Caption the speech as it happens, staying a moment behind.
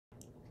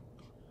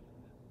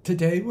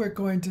Today we're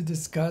going to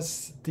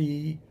discuss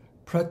the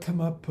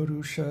Pratama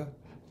Purusha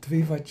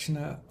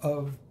Dvivachana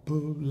of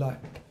Bulat.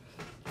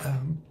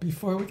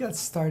 Before we get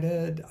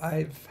started,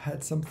 I've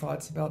had some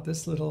thoughts about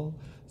this little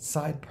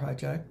side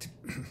project.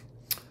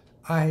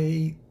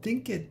 I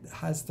think it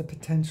has the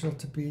potential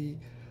to be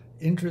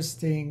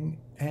interesting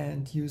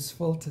and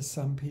useful to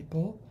some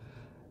people.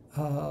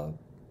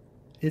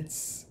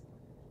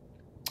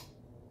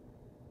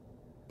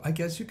 I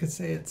guess you could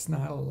say it's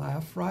not a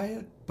laugh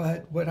riot,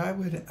 but what I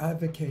would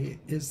advocate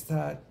is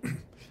that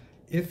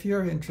if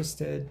you're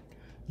interested,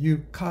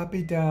 you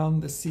copy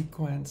down the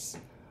sequence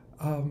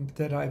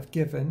that I've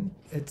given.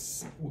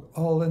 It's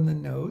all in the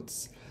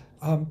notes,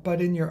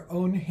 but in your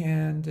own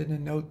hand in a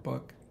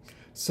notebook,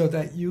 so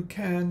that you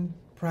can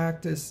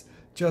practice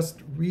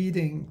just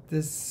reading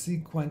these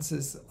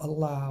sequences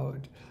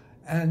aloud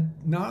and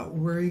not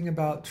worrying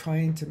about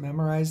trying to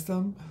memorize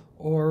them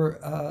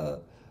or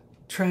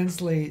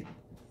translate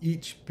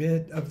each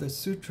bit of the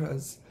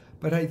sutras.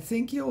 But I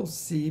think you'll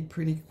see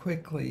pretty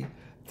quickly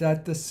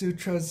that the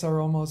sutras are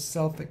almost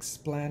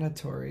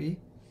self-explanatory.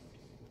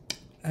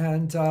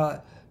 And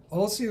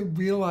also you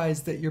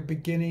realize that you're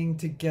beginning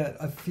to get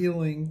a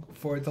feeling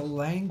for the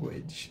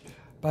language,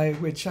 by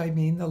which I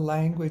mean the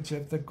language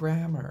of the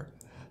grammar.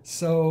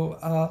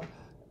 So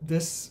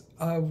this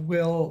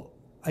will,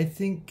 I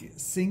think,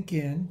 sink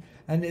in,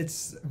 and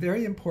it's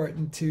very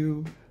important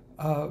to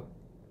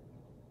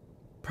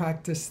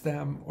practice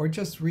them or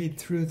just read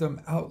through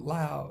them out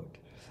loud.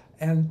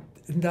 And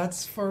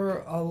that's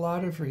for a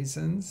lot of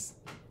reasons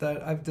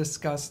that I've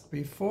discussed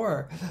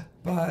before.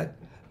 But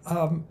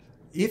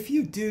if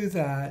you do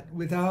that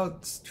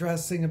without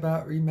stressing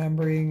about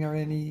remembering or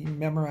any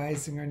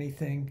memorizing or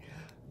anything,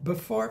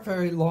 before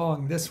very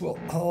long, this will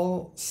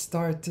all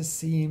start to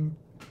seem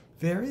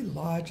very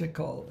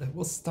logical. It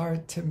will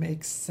start to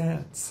make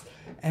sense.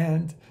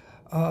 And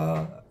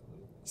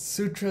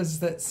sutras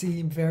that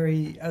seem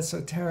very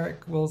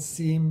esoteric will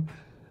seem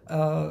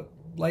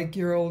like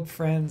your old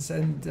friends,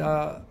 and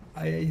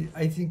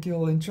I think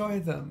you'll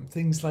enjoy them.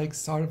 Things like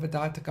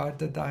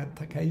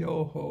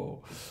Sarvadatakardadatakeyoho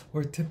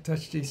or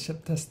Tiptashti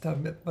Shiptasta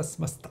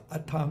Mitvasmasta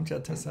Atam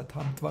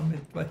Jatasatam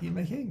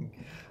Dvamitwahimahing.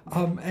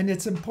 And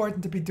it's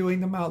important to be doing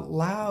them out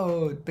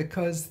loud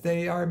because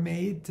they are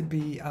made to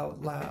be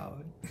out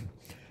loud.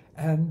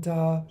 And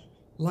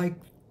like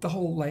the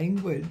whole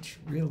language,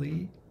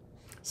 really.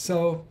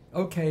 So,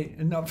 okay,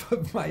 enough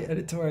of my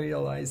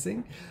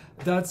editorializing.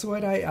 That's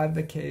what I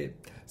advocate.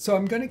 So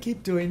I'm going to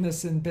keep doing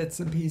this in bits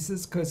and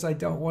pieces because I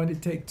don't want to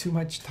take too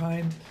much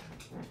time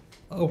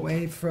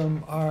away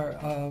from our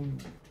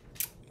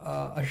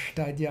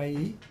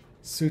Ashtadhyayi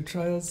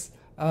sutras.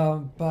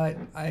 But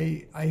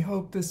I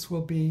hope this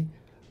will be,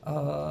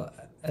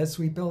 as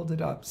we build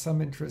it up, some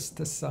interest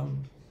to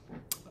some.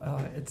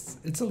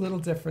 It's a little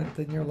different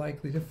than you're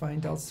likely to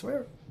find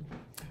elsewhere.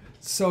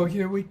 So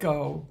here we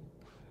go.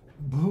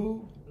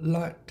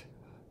 Bulat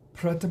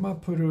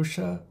Pratama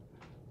Purusha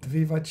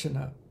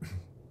Dvivachana.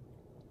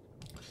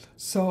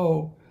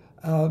 So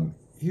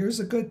here's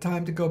a good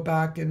time to go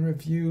back and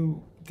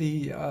review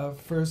the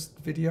first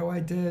video I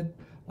did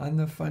on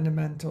the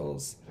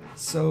fundamentals,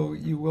 so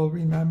you will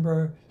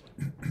remember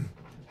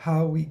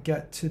how we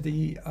get to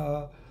the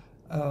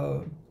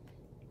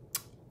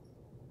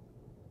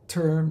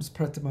terms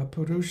Pratama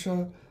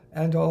Purusha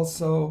and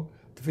also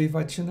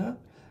Dvivachana.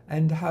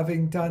 And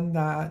having done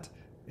that,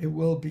 it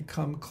will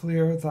become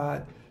clear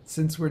that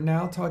since we're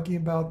now talking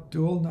about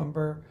dual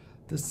number,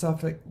 the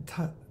suffix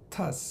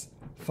tas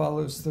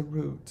follows the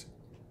root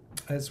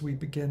as we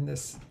begin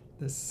this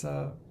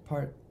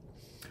part.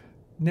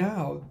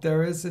 Now,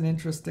 there is an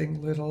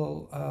interesting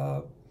little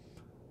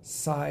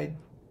side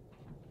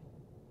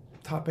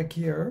topic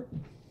here.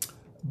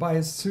 By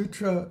a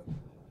sutra,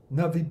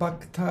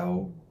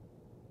 Navibhaktau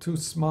tu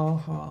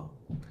smaha.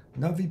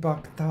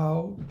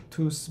 Navibhaktau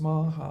tu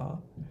smaha.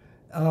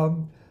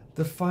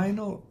 The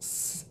final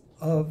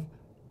of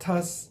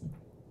tas,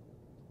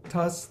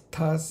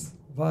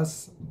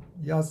 vas,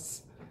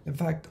 yas, in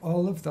fact,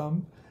 all of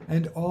them,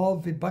 and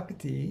all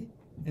vibhakti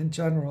in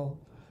general,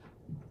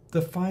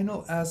 the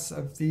final S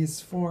of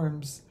these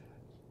forms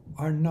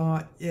are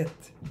not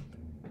it.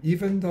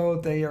 Even though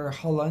they are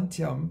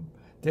halantyam,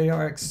 they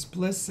are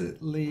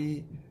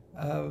explicitly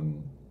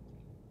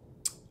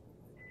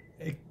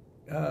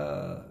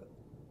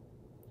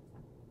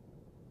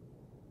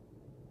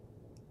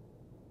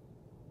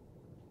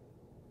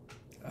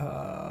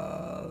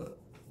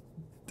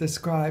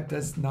described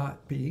as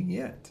not being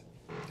it.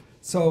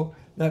 So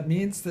that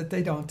means that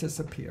they don't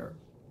disappear,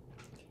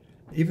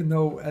 even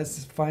though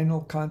as final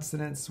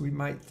consonants we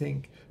might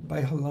think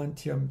by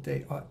halantyam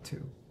they ought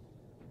to.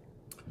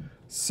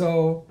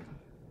 So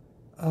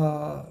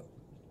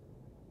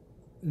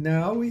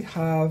now we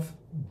have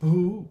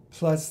bhu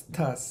plus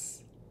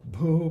tas.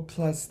 Bhu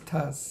plus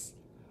tas.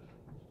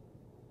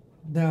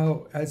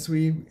 Now, as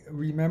we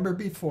remember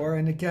before,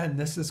 and again,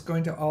 this is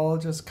going to all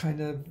just kind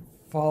of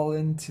fall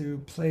into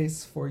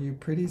place for you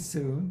pretty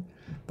soon,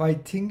 by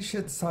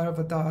Tingshit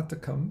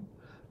Sarvadatakam,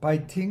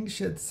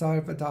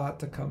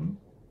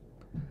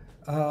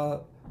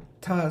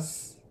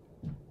 tas,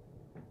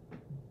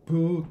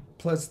 bu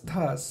plus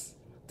tas.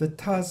 The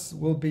tas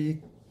will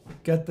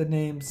get the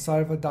name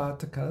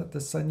Sarvadhataka, the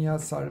Sanya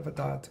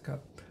Sarvadhataka,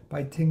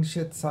 by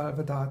Tingshit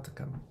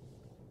Sarvadhatakam.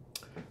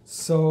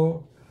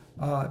 So,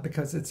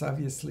 because it's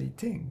obviously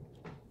Ting.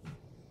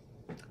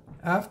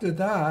 After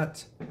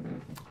that,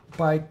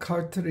 by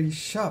Kartari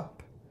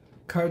Shap,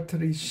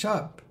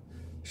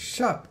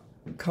 Shap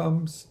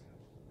comes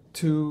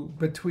to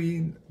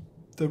between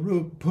the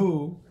root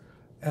Bhu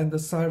and the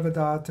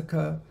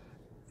Sarvadhataka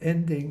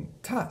ending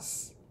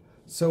Tas.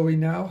 So we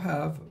now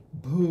have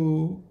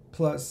Bhu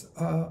plus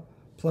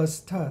plus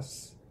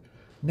Tas.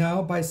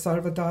 Now by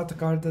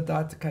Sarvadhataka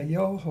Ardhadhataka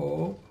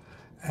Yoho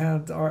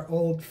and our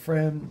old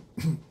friend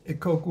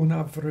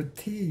Ikoguna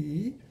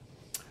Vritti,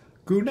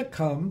 Guna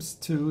comes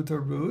to the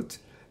root,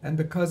 and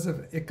because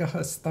of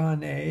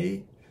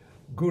Ikahastane,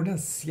 Guna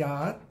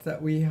Syat,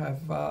 that we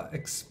have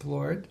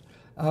explored,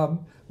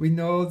 we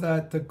know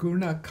that the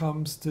Guna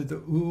comes to the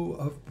U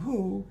of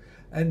Bhu,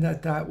 and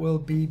that will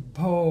be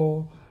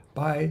Bo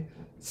by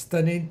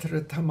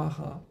Stanentra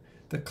Tamaha,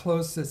 the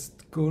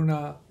closest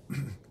Guna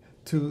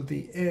to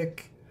the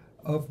Ik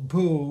of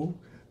Bhu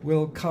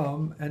will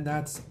come, and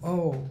that's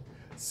O.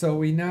 So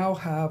we now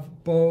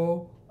have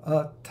Bo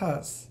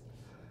Tas.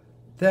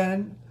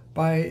 Then,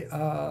 by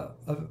a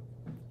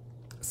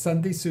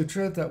Sandhi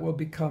Sutra that will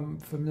become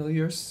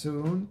familiar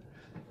soon,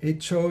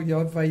 Echo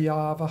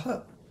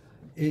Yavayavaha,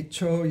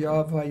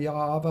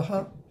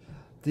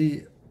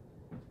 the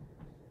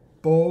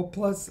Bo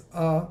plus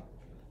A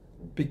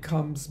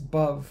becomes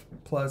Bhav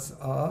plus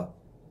A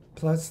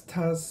plus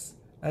Tas,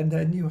 and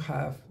then you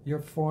have your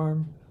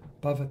form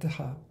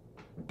Bhavataha,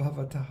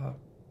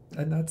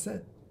 and that's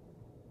it.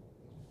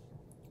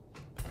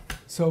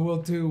 So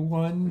we'll do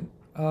one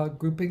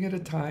grouping at a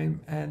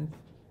time and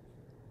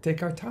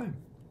take our time.